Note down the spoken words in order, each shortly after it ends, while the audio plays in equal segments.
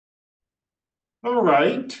All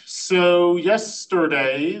right, so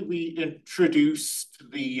yesterday we introduced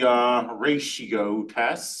the ratio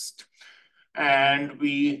test, and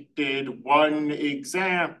we did one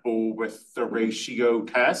example with the ratio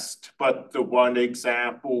test, but the one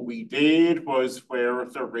example we did was where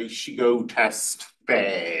the ratio test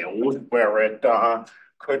failed, where it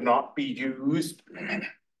could not be used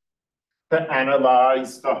to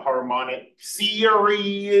analyze the harmonic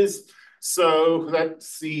series. So let's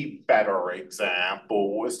see better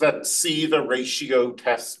examples. Let's see the ratio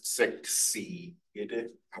test succeed.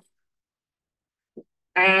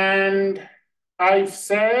 And I've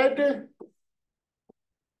said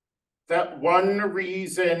that one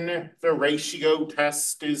reason the ratio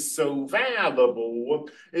test is so valuable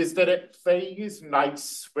is that it plays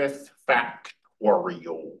nice with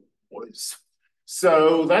factorials.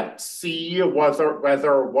 So let's see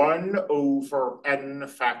whether 1 over n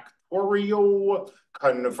factorial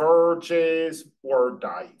converges or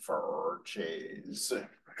diverges.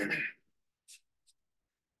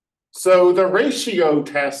 So the ratio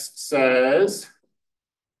test says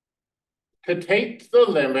to take the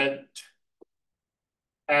limit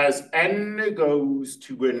as n goes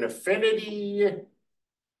to infinity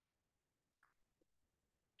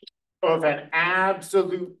of an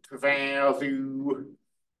absolute value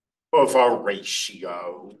of a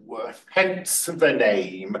ratio, hence the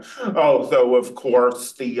name. Although, of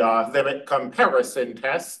course, the limit comparison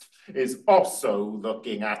test is also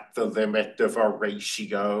looking at the limit of a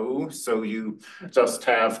ratio. So you just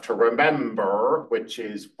have to remember which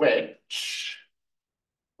is which.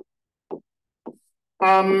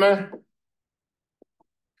 In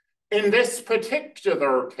this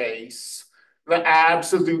particular case, the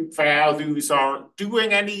absolute values aren't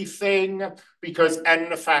doing anything because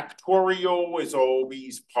n factorial is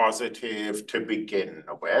always positive to begin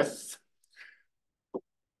with.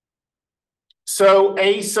 So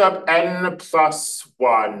a sub n plus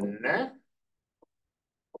 1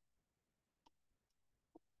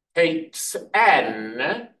 takes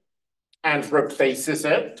n and replaces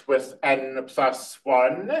it with n plus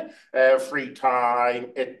 1 every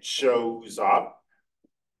time it shows up.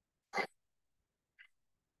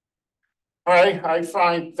 I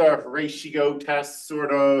find the ratio test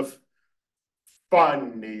sort of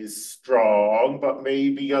fun is strong, but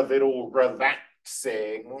maybe a little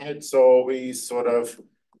relaxing. It's always sort of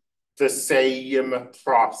the same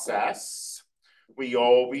process. We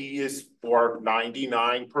always, for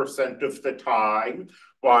 99% of the time,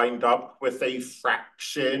 wind up with a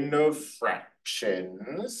fraction of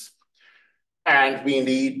fractions. And we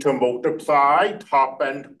need to multiply top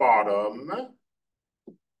and bottom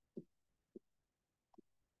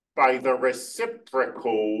by the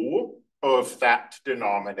reciprocal of that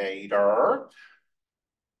denominator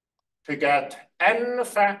to get n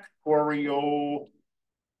factorial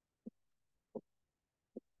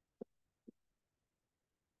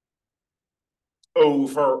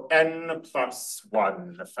over n plus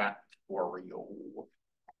 1 factorial.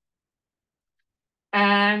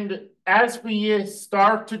 And as we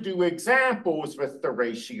start to do examples with the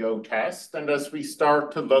ratio test, and as we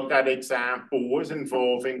start to look at examples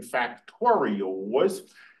involving factorials,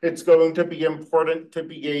 it's going to be important to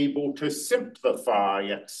be able to simplify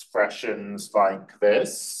expressions like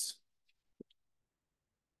this.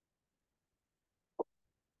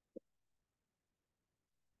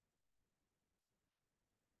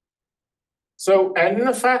 So n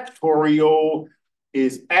factorial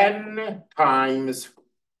is n times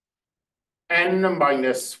n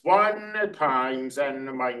minus 1 times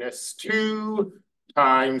n minus 2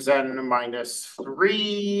 times n minus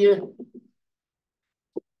 3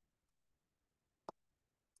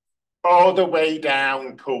 all the way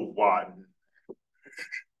down to 1.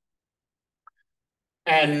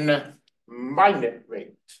 N minus,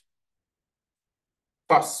 wait,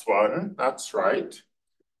 plus 1, that's right.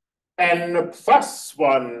 N plus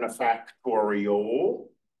 1 factorial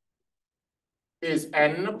is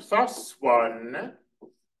n plus 1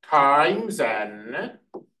 times n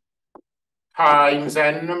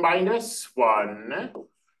minus 1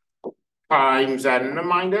 times n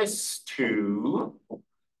minus 2,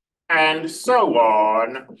 and so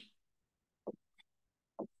on,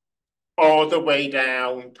 all the way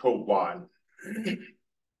down to 1.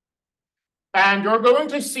 And you're going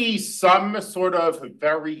to see some sort of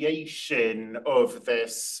variation of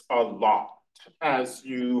this a lot as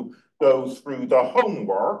you go through the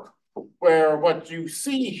homework, where what you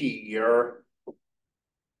see here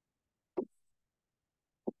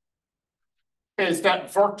is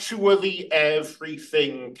that virtually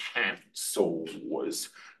everything cancels.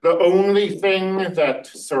 The only thing that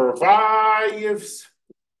survives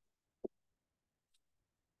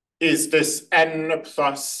is this n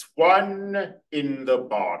plus 1 in the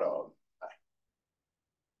bottom?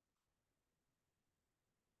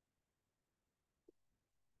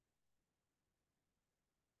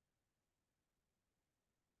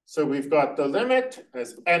 So we've got the limit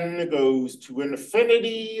as n goes to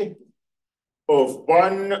infinity of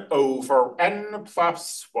 1 over n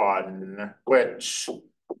plus 1, which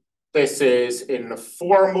this is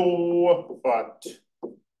informal, but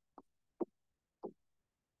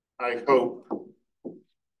I hope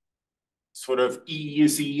sort of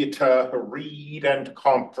easy to read and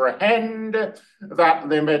comprehend. That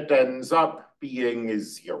limit ends up being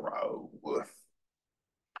 0.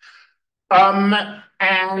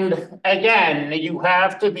 And again, you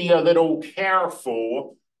have to be a little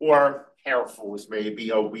careful, or careful is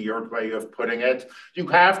maybe a weird way of putting it. You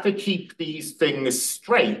have to keep these things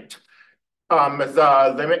straight.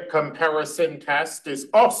 The limit comparison test is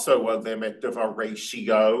also a limit of a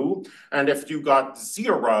ratio. And if you got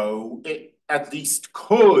 0, it at least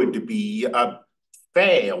could be a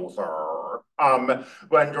failure.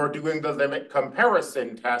 When you're doing the limit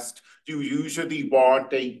comparison test, you usually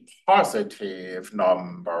want a positive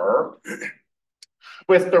number.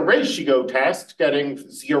 With the ratio test, getting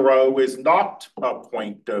 0 is not a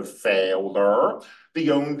point of failure. The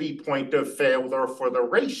only point of failure for the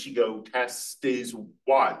ratio test is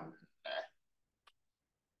 1.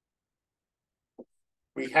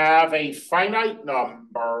 We have a finite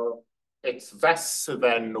number. It's less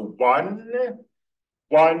than 1.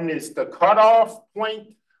 1 is the cutoff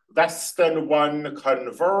point. Less than 1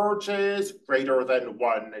 converges. Greater than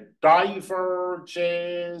 1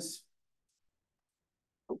 diverges.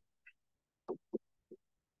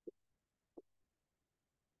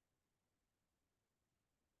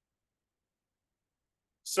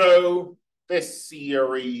 So this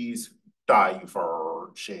series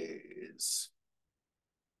diverges.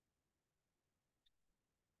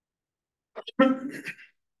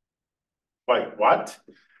 Like what?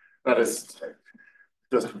 That is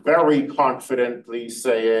just very confidently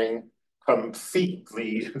saying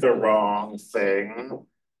completely the wrong thing.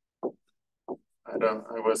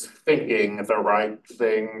 I was thinking the right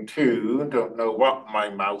thing too. Don't know what my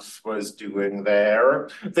mouse was doing there.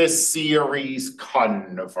 This series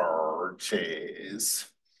converges.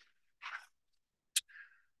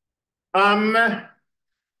 And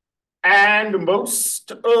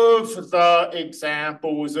most of the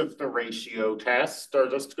examples of the ratio test are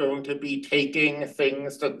just going to be taking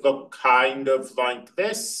things that look kind of like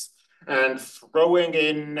this and throwing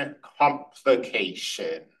in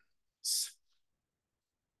complications.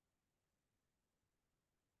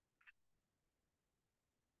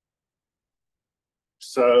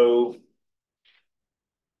 So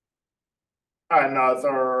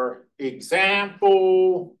another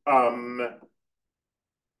example,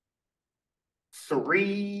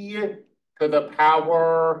 3 to the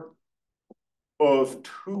power of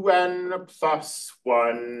 2n plus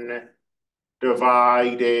 1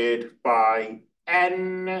 divided by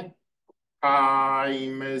n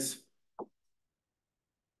times,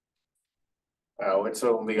 oh, it's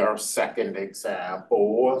only our second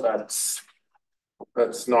example.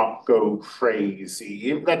 Let's not go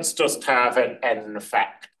crazy. Let's just have an n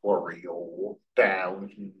factorial down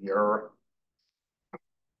here.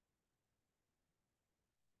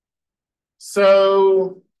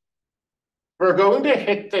 So we're going to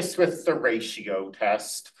hit this with the ratio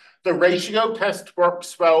test. The ratio test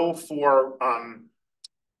works well for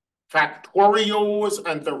factorials,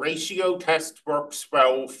 and the ratio test works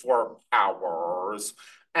well for powers.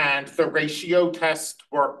 And the ratio test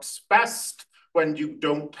works best when you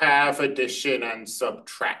don't have addition and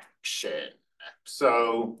subtraction.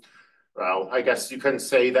 So, well, I guess you can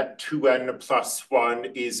say that 2n plus 1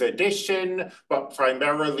 is addition, but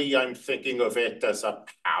primarily I'm thinking of it as a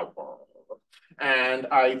power. And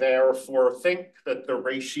I therefore think that the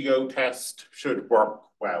ratio test should work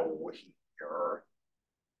well here.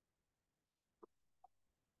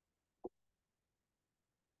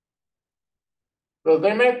 The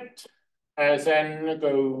limit as n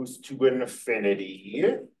goes to infinity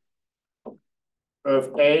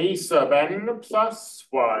of a sub n plus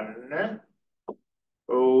 1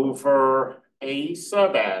 over a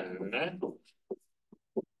sub n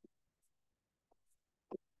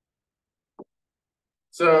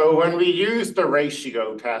So when we use the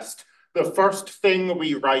ratio test, the first thing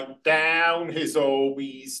we write down is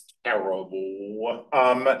always terrible.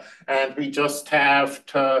 And we just have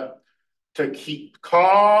to keep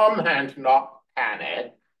calm and not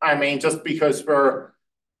panic. I mean, just because we're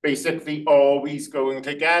basically always going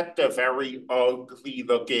to get a very ugly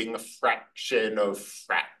looking fraction of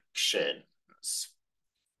fractions.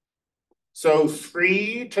 So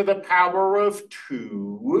 3 to the power of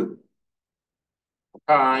 2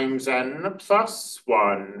 times n plus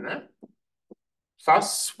 1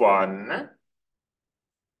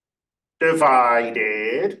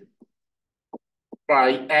 divided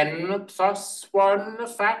by n plus 1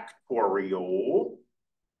 factorial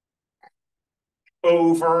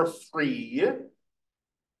over 3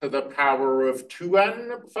 to the power of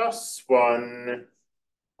 2n plus 1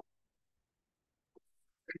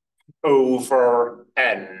 over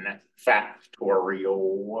n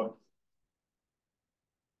factorial.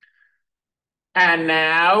 And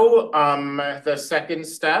now the second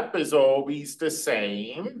step is always the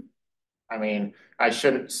same. I mean, I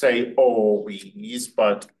shouldn't say always,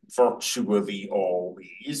 but virtually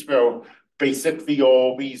always. We'll basically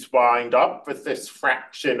always wind up with this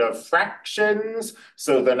fraction of fractions.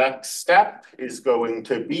 So the next step is going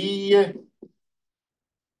to be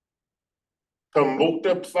to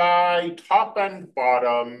multiply top and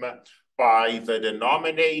bottom by the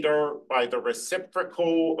denominator, by the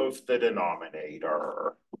reciprocal of the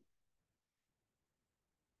denominator.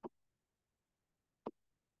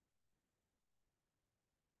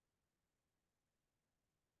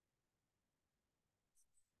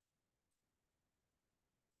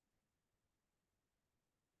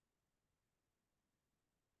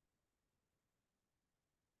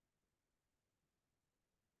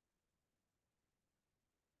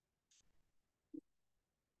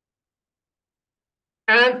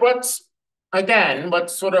 And what's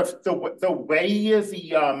sort of the way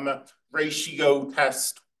the ratio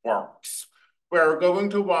test works. We're going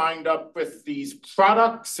to wind up with these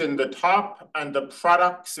products in the top and the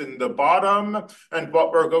products in the bottom. And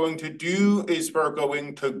what we're going to do is we're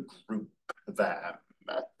going to group them.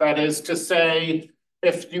 That is to say,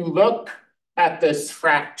 if you look at this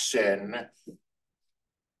fraction,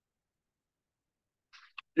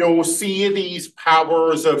 you'll see these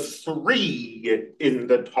powers of 3 in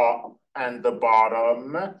the top and the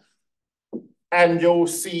bottom. And you'll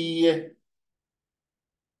see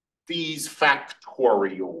these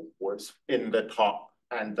factorials in the top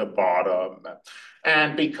and the bottom.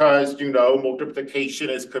 And because, multiplication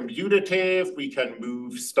is commutative, we can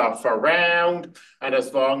move stuff around. And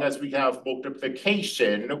as long as we have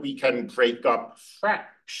multiplication, we can break up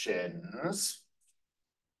fractions.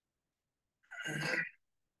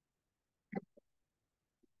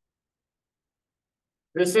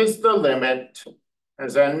 This is the limit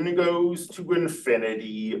as n goes to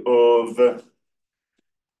infinity of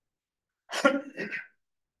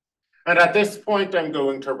and at this point, I'm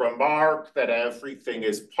going to remark that everything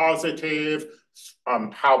is positive.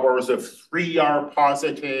 Powers of 3 are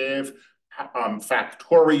positive.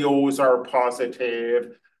 Factorials are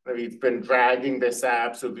positive. We've been dragging this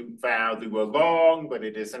absolute value along, but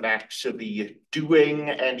it isn't actually doing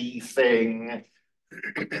anything.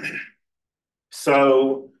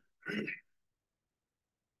 So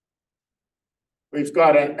we've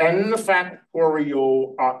got an n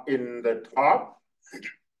factorial in the top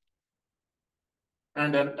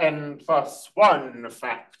and an n plus 1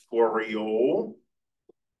 factorial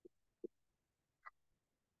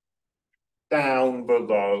down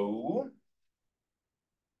below.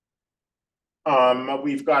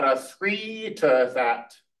 We've got a 3 to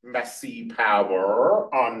that messy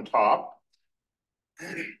power on top.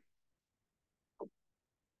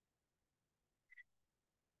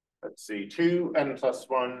 Let's see, 2n plus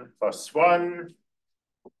 1 plus 1.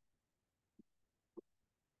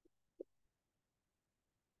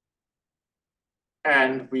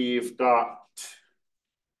 And we've got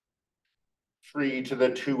 3 to the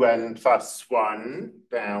 2n plus 1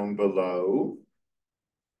 down below.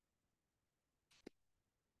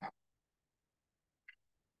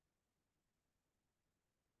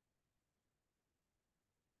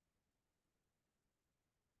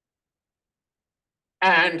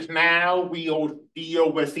 And now we'll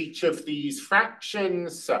deal with each of these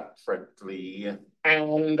fractions separately.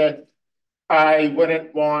 And I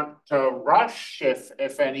wouldn't want to rush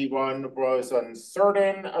if anyone was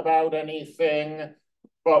uncertain about anything,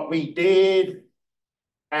 but we did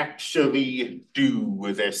actually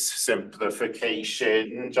do this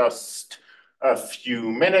simplification just a few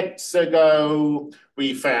minutes ago.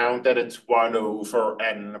 We found that it's 1 over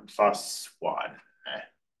n plus 1.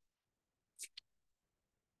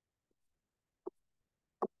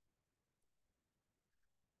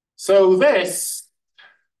 So this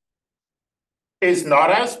is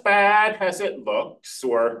not as bad as it looks,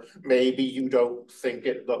 or maybe you don't think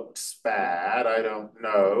it looks bad, I don't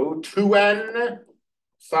know. 2n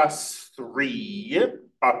plus 3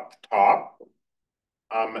 up top,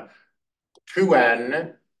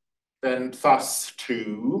 2n then plus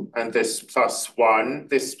 2, and this plus 1,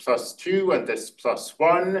 this plus 2, and this plus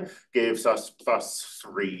 1 gives us plus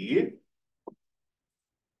 3.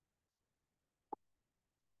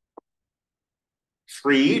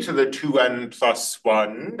 Three to the 2n plus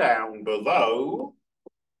 1 down below.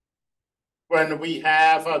 When we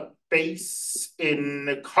have a base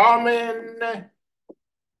in common,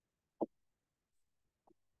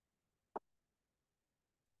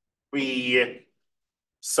 we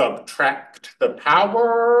subtract the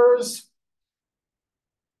powers.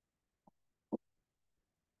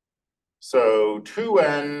 So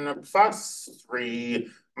 2n plus 3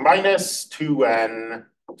 minus 2n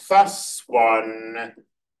plus 1,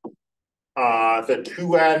 the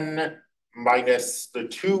 2n minus the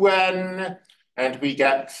 2n, and we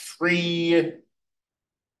get 3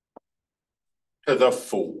 to the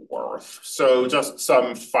 4th. So just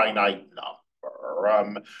some finite number.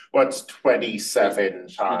 What's 27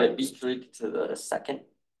 times? Should it be 3 to the 2nd?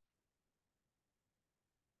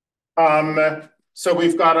 So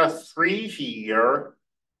we've got a 3 here,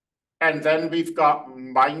 and then we've got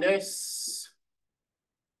minus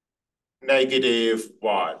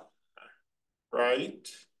 -1, right?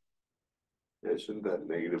 Yeah, shouldn't that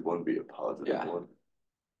 -1 be a positive one?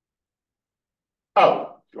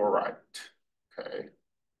 Oh, you're right. Okay.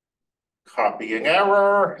 Copying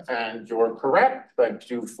error, and you're correct.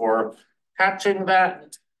 Thank you for catching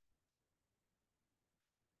that.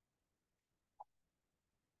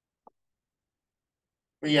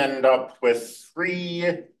 We end up with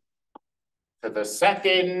 3 to the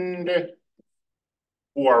 2nd,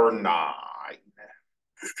 or 9.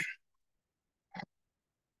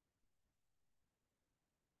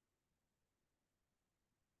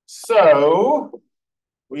 So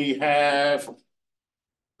we have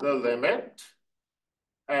the limit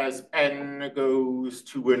as n goes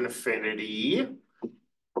to infinity,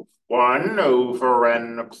 1 over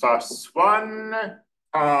n plus 1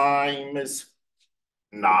 times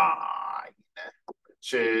 9,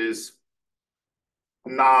 which is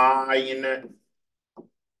 9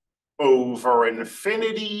 over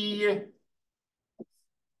infinity,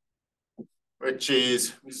 which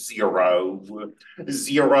is 0.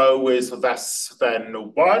 0 is less than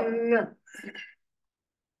 1.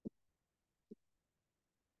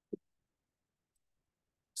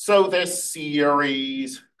 So this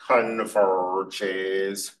series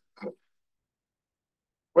converges,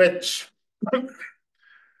 which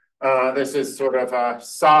this is sort of a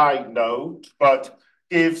side note, but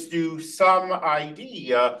gives you some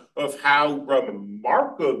idea of how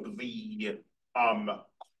remarkably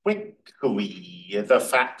quickly the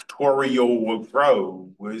factorial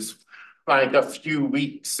grows. Like a few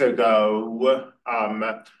weeks ago,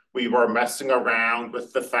 we were messing around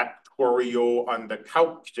with the factorial on the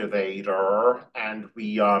calculator, and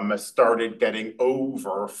we started getting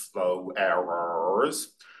overflow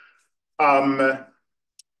errors.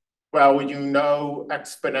 Well, you know,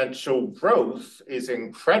 exponential growth is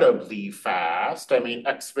incredibly fast. I mean,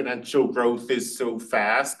 exponential growth is so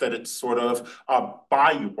fast that it's sort of a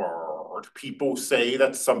byword. People say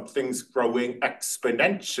that something's growing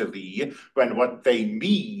exponentially when what they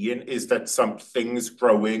mean is that something's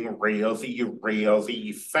growing really,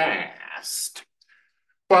 really fast.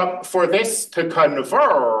 But for this to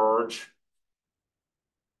converge,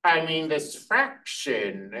 I mean, this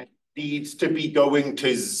fraction needs to be going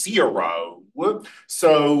to 0.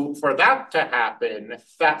 So for that to happen,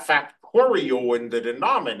 that factorial in the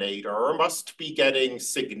denominator must be getting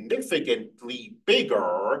significantly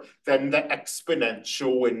bigger than the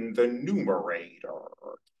exponential in the numerator.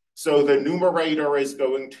 So the numerator is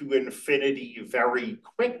going to infinity very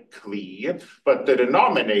quickly, but the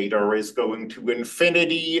denominator is going to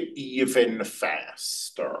infinity even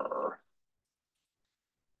faster.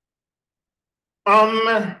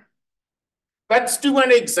 Let's do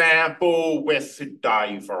an example with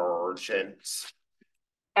divergence.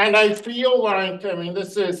 And I feel like, I mean,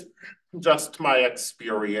 this is just my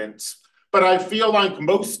experience, but I feel like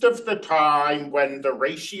most of the time when the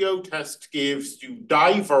ratio test gives you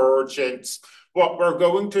divergence,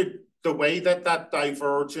 the way that that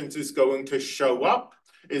divergence is going to show up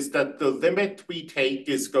is that the limit we take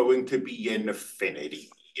is going to be infinity.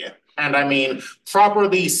 And I mean,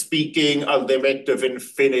 properly speaking, a limit of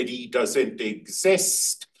infinity doesn't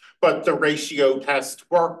exist, but the ratio test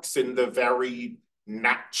works in the very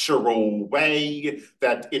natural way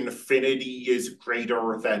that infinity is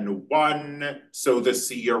greater than 1, so the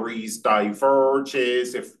series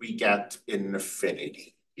diverges if we get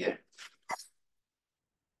infinity.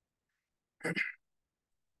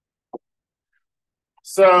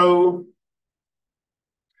 So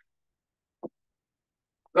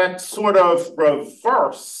let's sort of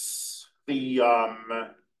reverse the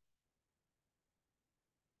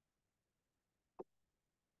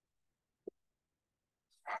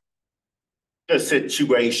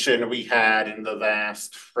situation we had in the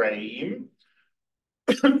last frame.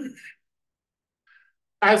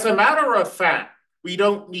 As a matter of fact, we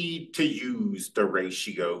don't need to use the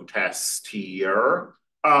ratio test here.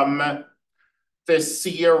 This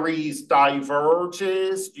series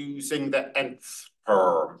diverges using the nth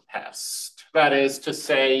term test. That is to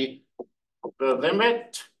say, the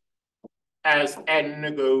limit as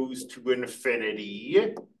n goes to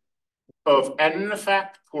infinity of n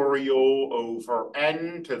factorial over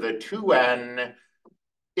n to the 2n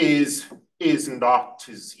is not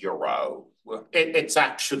 0. It's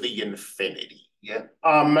actually infinity.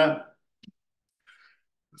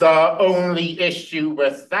 The only issue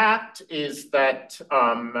with that is that,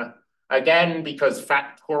 again, because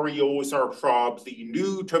factorials are probably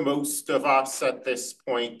new to most of us at this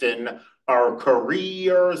point in our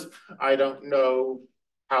careers, I don't know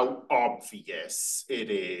how obvious it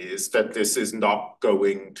is that this is not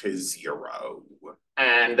going to 0.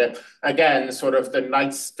 And again, sort of the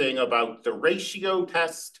nice thing about the ratio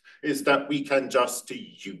test is that we can just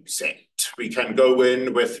use it. We can go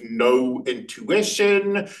in with no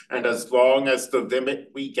intuition, and as long as the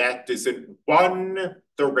limit we get isn't 1,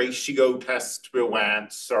 the ratio test will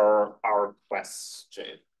answer our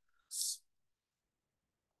questions.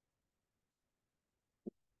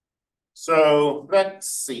 So let's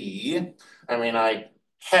see. I mean, I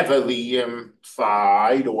heavily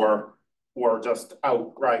implied or just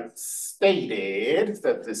outright stated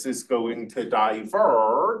that this is going to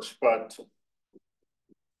diverge, but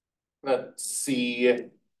let's see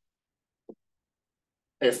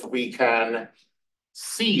if we can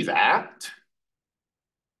see that.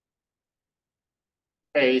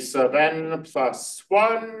 A sub n plus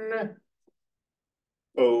 1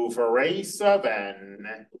 over a sub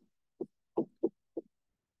n.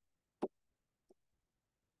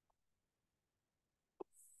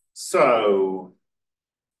 So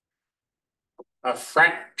a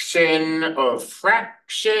fraction of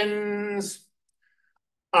fractions.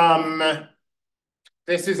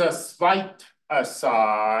 This is a slight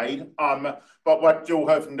aside, but what you'll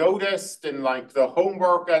have noticed in like the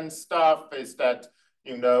homework and stuff is that,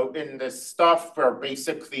 you know, in this stuff, we're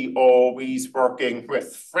basically always working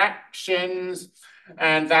with fractions.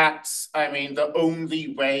 And that's, I mean, the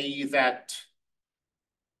only way that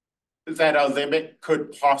a limit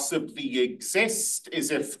could possibly exist is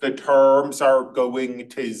if the terms are going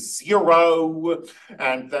to 0.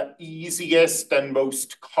 And the easiest and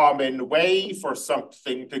most common way for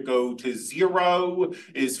something to go to 0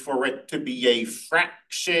 is for it to be a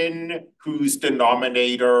fraction whose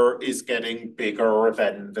denominator is getting bigger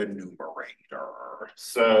than the numerator.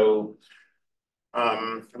 So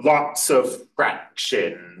lots of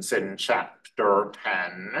fractions in chapter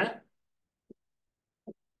 10.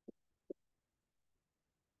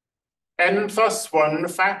 N plus 1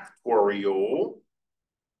 factorial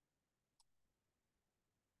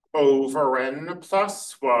over n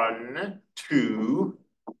plus 1 to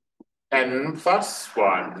n plus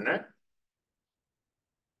 1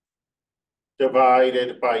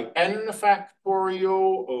 divided by n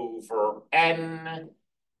factorial over n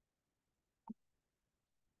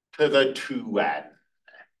to the 2n.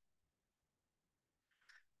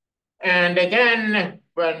 And again,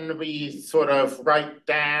 when we sort of write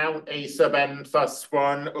down a sub n plus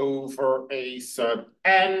 1 over a sub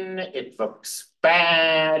n, it looks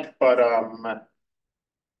bad, but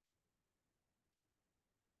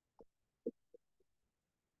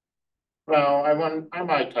well, I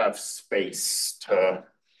might have space to,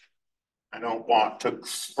 I don't want to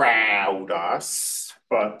crowd us,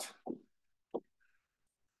 but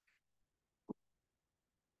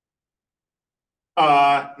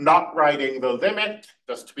not writing the limit,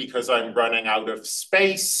 just because I'm running out of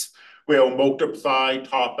space. We'll multiply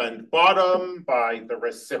top and bottom by the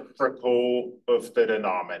reciprocal of the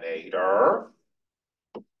denominator.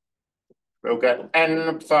 We'll get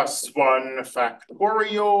n plus 1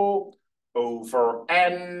 factorial over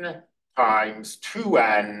n times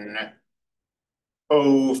 2n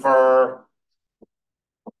over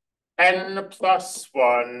n plus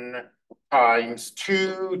 1 times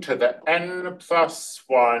 2 to the n plus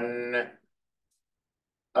 1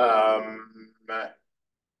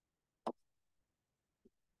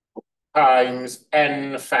 times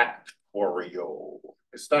n factorial.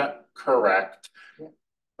 Is that correct? Yeah.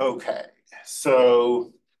 Okay,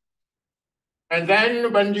 so, and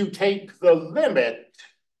then when you take the limit,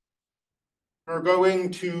 we're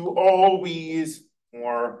going to always,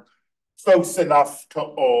 or close enough to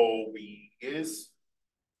always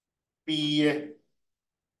be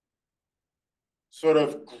sort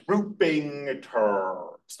of grouping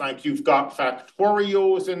terms. Like you've got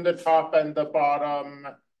factorials in the top and the bottom.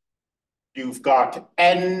 You've got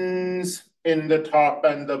n's in the top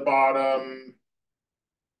and the bottom.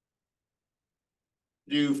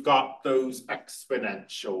 You've got those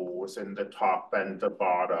exponentials in the top and the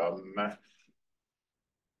bottom.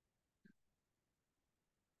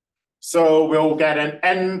 So we'll get an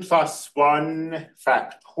n plus 1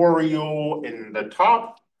 factorial in the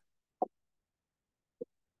top.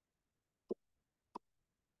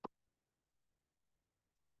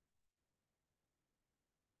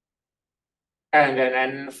 And an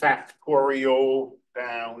n factorial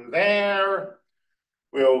down there.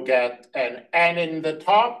 We'll get an n in the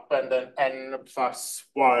top and an n plus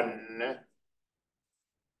 1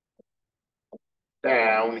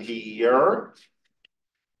 down here.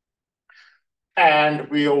 And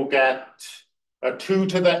we'll get a 2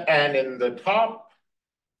 to the n in the top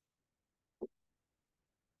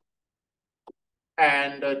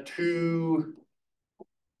and a 2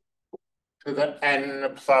 to the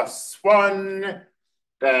n plus 1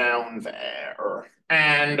 down there.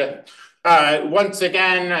 And once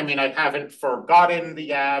again, I mean, I haven't forgotten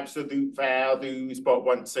the absolute values, but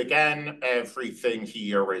once again, everything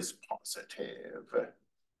here is positive.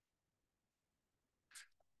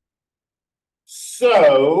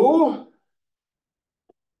 So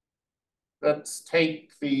let's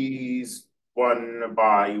take these one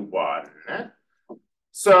by one.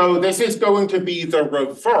 So this is going to be the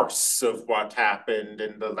reverse of what happened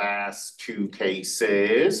in the last two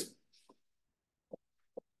cases.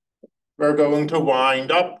 We're going to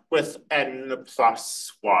wind up with n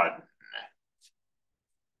plus 1.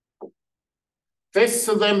 This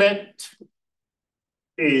limit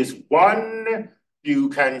is 1. You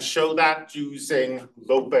can show that using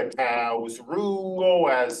L'Hopital's rule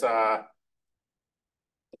as a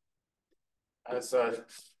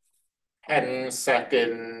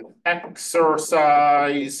 10-second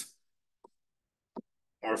exercise.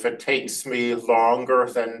 Or if it takes me longer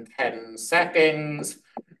than 10 seconds,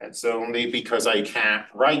 it's only because I can't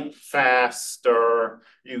write faster.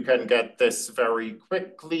 You can get this very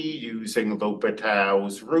quickly using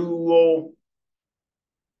L'Hopital's rule.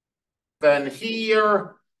 Then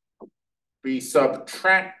here, we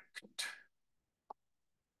subtract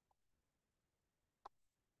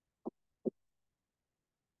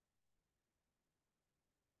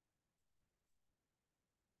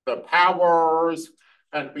the powers,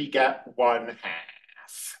 and we get 1/2.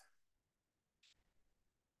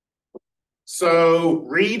 So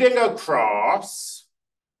reading across,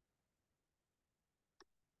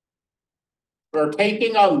 we're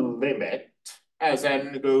taking a limit as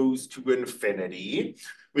n goes to infinity.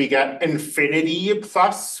 We get infinity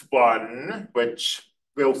plus 1, which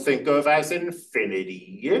we'll think of as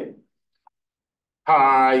infinity,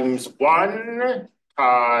 times 1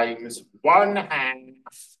 times 1/2.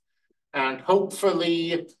 And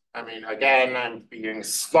hopefully, I mean, again, I'm being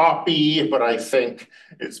sloppy, but I think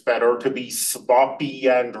it's better to be sloppy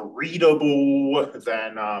and readable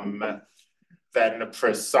than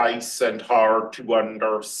precise and hard to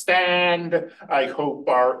understand. I hope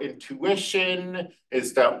our intuition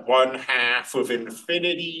is that 1/2 of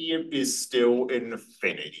infinity is still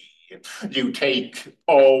infinity. You take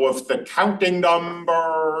all of the counting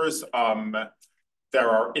numbers, there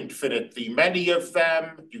are infinitely many of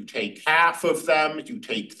them. You take half of them, you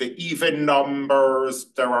take the even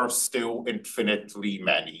numbers, there are still infinitely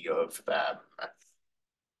many of them.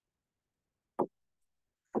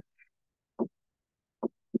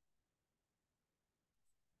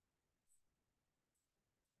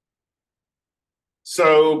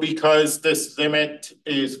 So because this limit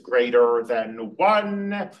is greater than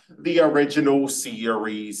 1, the original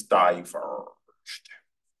series diverged.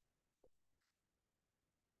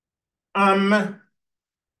 I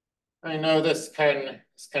know this can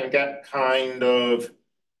get kind of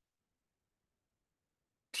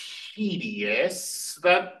tedious.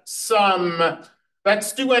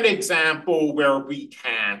 Let's do an example where we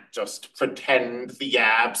can't just pretend the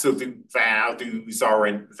absolute values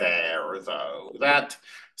aren't there, though. That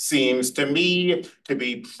seems to me to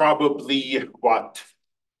be probably what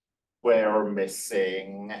we're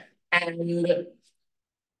missing. And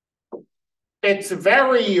it's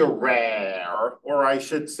very rare, or I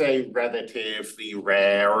should say relatively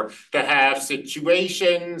rare, to have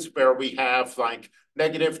situations where we have like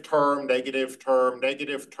negative term, negative term,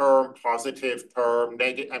 negative term, positive term,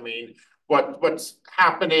 I mean, what's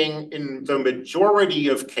happening in the majority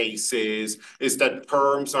of cases is that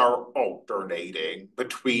terms are alternating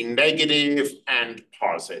between negative and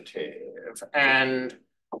positive. And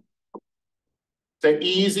the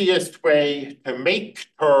easiest way to make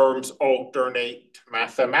terms alternate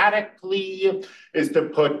mathematically is to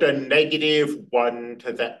put a -1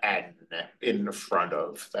 to the n in front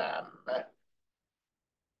of them.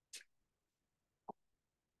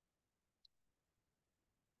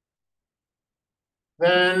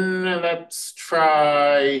 Then let's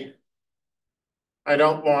try, I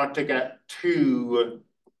don't want to get too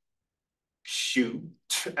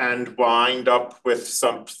cute and wind up with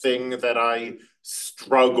something that I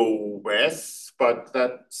struggle with, but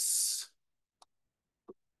let's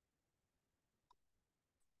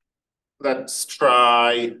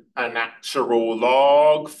try a natural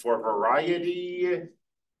log for variety.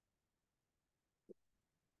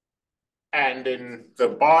 And in the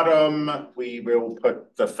bottom, we will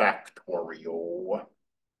put the factorial.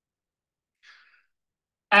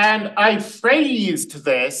 And I phrased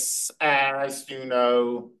this as,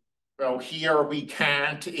 well, here we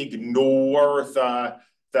can't ignore the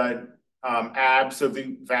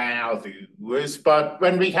absolute values, but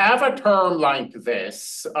when we have a term like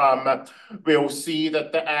this, we'll see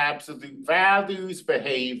that the absolute values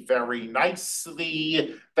behave very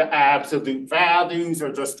nicely. The absolute values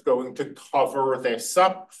are just going to cover this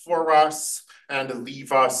up for us and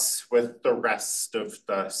leave us with the rest of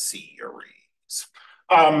the series.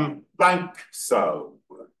 Like so.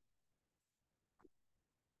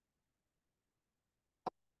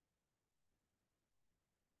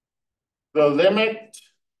 The limit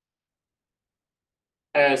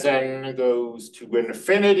as n goes to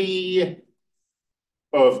infinity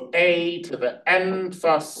of a to the n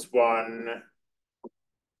plus 1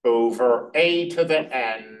 over a to the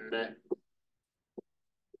n.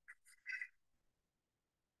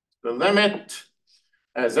 The limit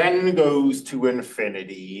as n goes to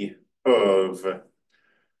infinity of,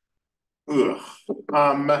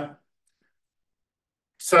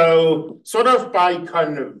 so sort of by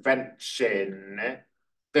convention,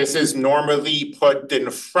 this is normally put in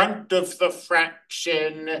front of the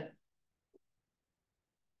fraction,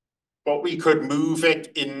 but we could move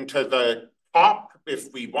it into the top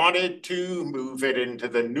if we wanted to, move it into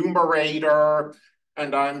the numerator,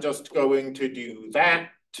 and I'm just going to do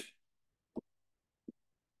that.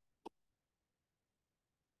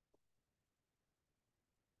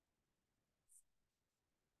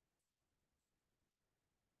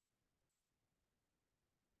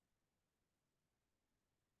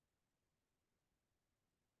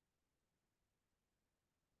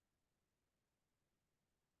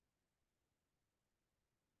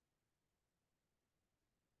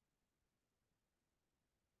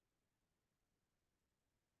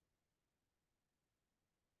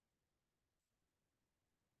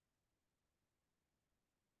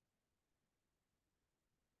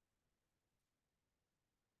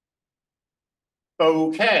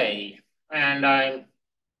 Okay, and I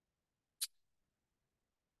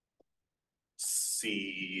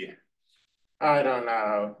see. I don't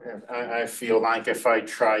know. I feel like if I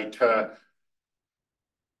try to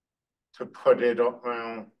put it up,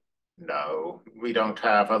 well, no, we don't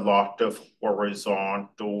have a lot of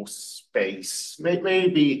horizontal space.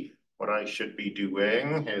 Maybe what I should be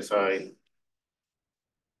doing is I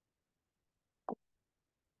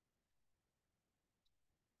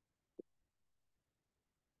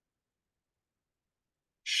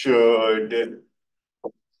should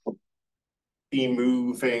be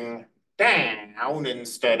moving down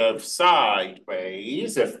instead of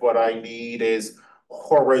sideways if what I need is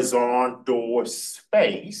horizontal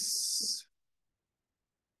space.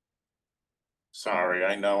 Sorry,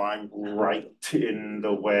 I know I'm right in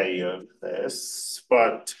the way of this,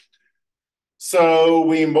 but so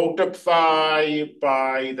we multiply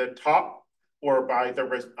by the top or by the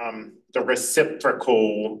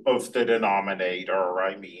reciprocal of the denominator,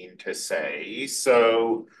 I mean to say.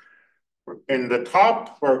 So in the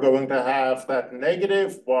top, we're going to have that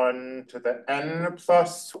 -1 to the n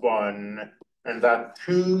plus 1, and that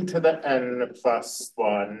 2 to the n plus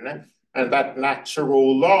 1, and that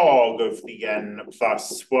natural log of the n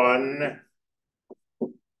plus 1.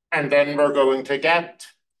 And then we're going to get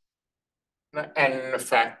the n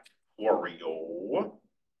factorial.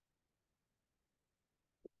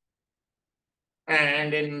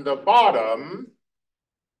 And in the bottom,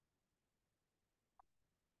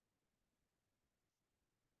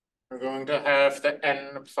 we're going to have the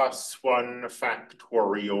n plus 1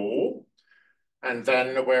 factorial. And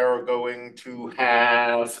then we're going to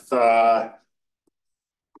have the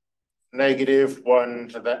negative 1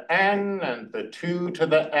 to the n and the 2 to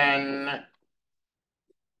the n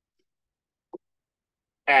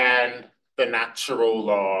and the natural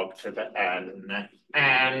log to the n.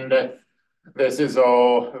 And this is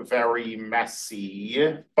all very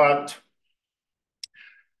messy, but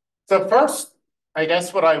the first, I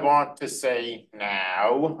guess what I want to say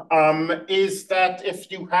now is that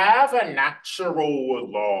if you have a natural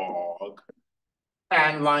log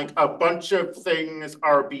and like a bunch of things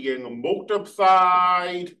are being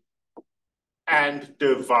multiplied and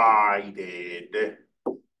divided,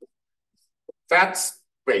 that's,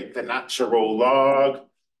 wait, the natural log.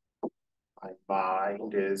 My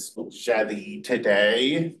mind is jelly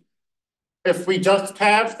today. If we just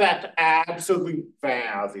have that absolute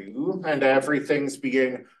value and everything's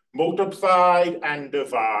being multiplied and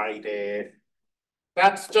divided,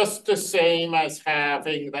 that's just the same as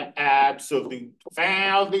having the absolute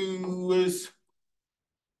values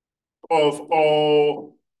of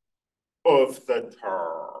all of the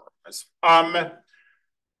terms.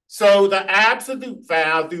 So the absolute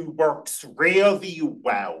value works really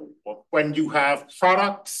well when you have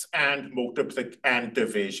products and multiplication and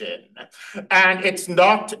division. And it's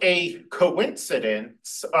not a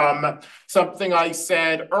coincidence, something I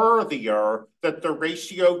said earlier, that the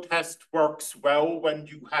ratio test works well when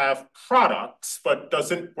you have products, but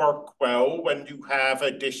doesn't work well when you have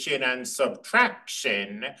addition and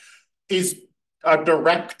subtraction, is a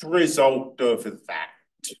direct result of that.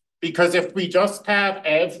 Because if we just have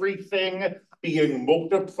everything being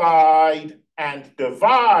multiplied and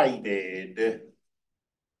divided,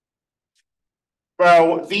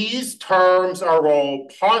 well, these terms are all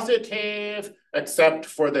positive except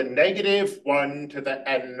for the negative 1 to the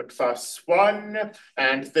n plus 1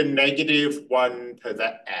 and the negative 1 to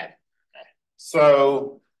the n.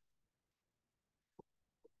 So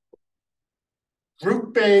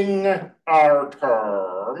grouping our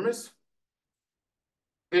terms,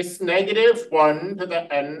 this negative 1 to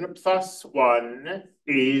the n plus 1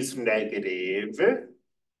 is negative,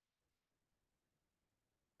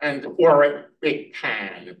 and or it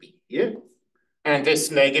can be. And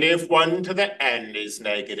this negative 1 to the n is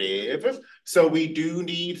negative. So we do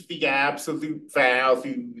need the absolute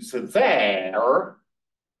values there.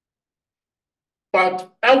 But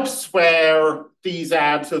elsewhere, these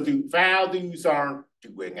absolute values aren't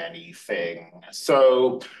doing anything.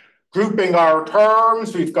 So grouping our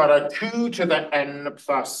terms, we've got a 2 to the n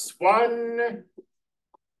plus 1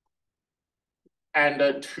 and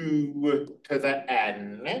a 2 to the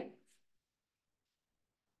n.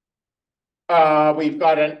 We've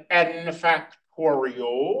got an n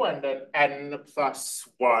factorial and an n plus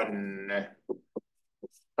 1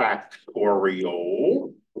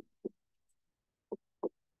 factorial.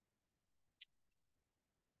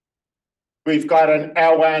 We've got an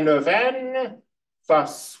ln of n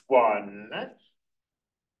plus 1.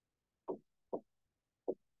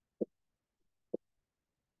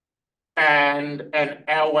 And an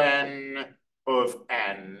ln of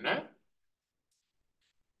n.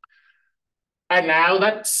 And now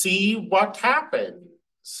let's see what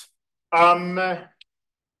happens.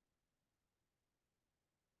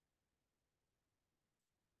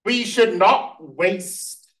 We should not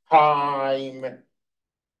waste time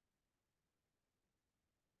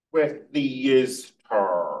with these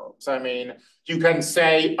terms. I mean, you can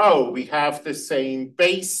say, oh, we have the same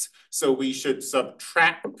base, so we should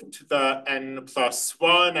subtract the n plus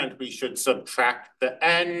 1 and we should subtract the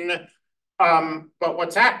n. But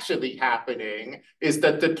what's actually happening is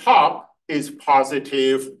that the top is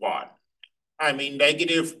positive 1. I mean,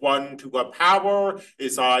 negative 1 to a power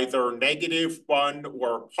is either negative 1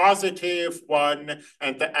 or positive 1,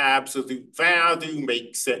 and the absolute value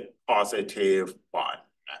makes it positive 1.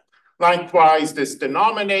 Likewise, this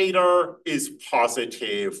denominator is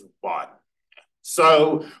positive 1.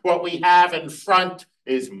 So what we have in front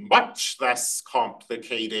is much less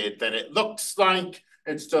complicated than it looks like.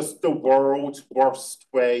 It's just the world's worst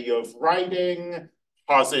way of writing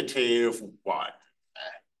positive 1.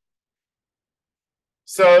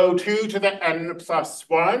 So 2 to the n plus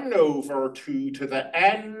 1 over 2 to the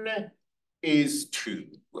n is 2.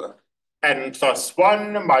 N plus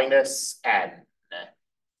 1 minus n.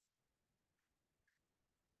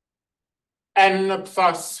 N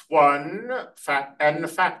plus 1 n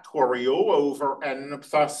factorial over n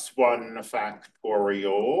plus 1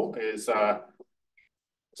 factorial is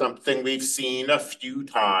something we've seen a few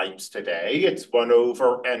times today. It's 1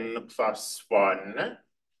 over n plus 1.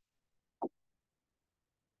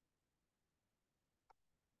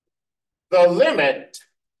 The limit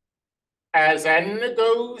as n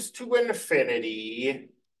goes to infinity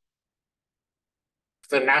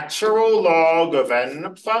the natural log of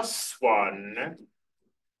n plus 1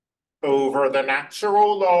 over the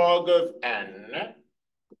natural log of n.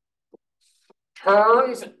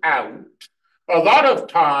 Turns out, a lot of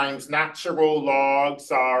times natural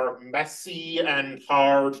logs are messy and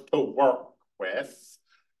hard to work with,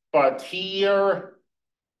 but here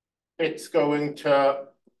it's going to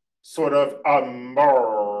sort of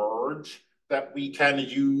emerge that we can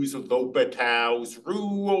use L'Hopital's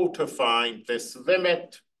rule to find this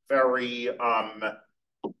limit very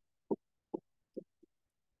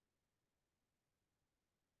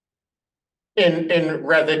in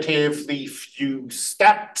relatively few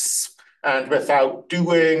steps and without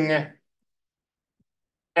doing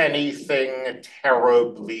anything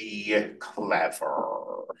terribly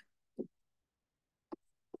clever.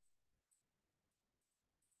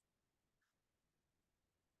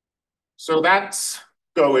 So that's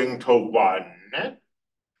going to 1.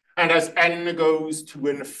 And as n goes to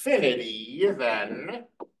infinity, then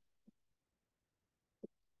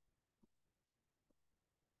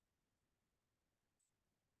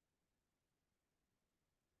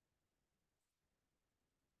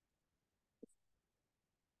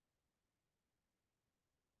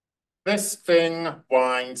this thing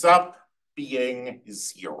winds up being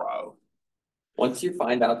 0. Once you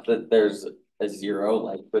find out that there's a 0,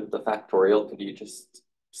 like with the factorial, could you just,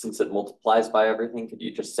 since it multiplies by everything, could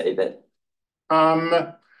you just say that?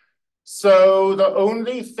 So the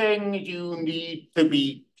only thing you need to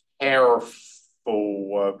be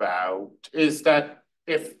careful about is that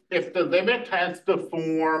if the limit has the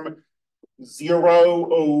form 0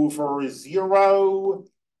 over 0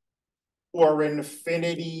 or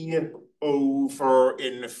infinity over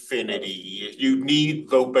infinity, you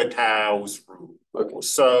need L'Hopital's rule. Okay.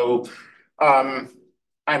 So,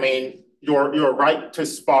 I mean, you're right to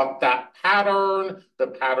spot that pattern. The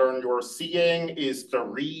pattern you're seeing is the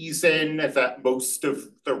reason that most of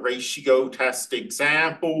the ratio test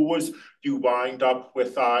examples, you wind up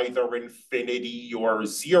with either infinity or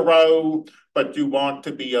 0, but you want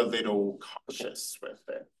to be a little cautious with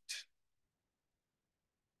it.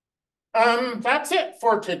 That's it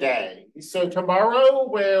for today. So tomorrow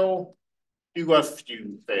we'll do a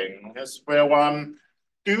few things. We'll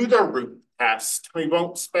do the root test. We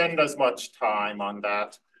won't spend as much time on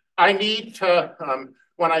that. I need to,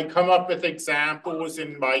 when I come up with examples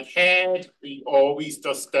in my head, we always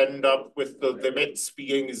just end up with the limits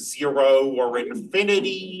being 0 or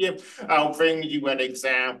infinity. I'll bring you an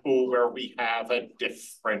example where we have a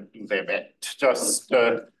different limit, just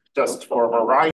for variety.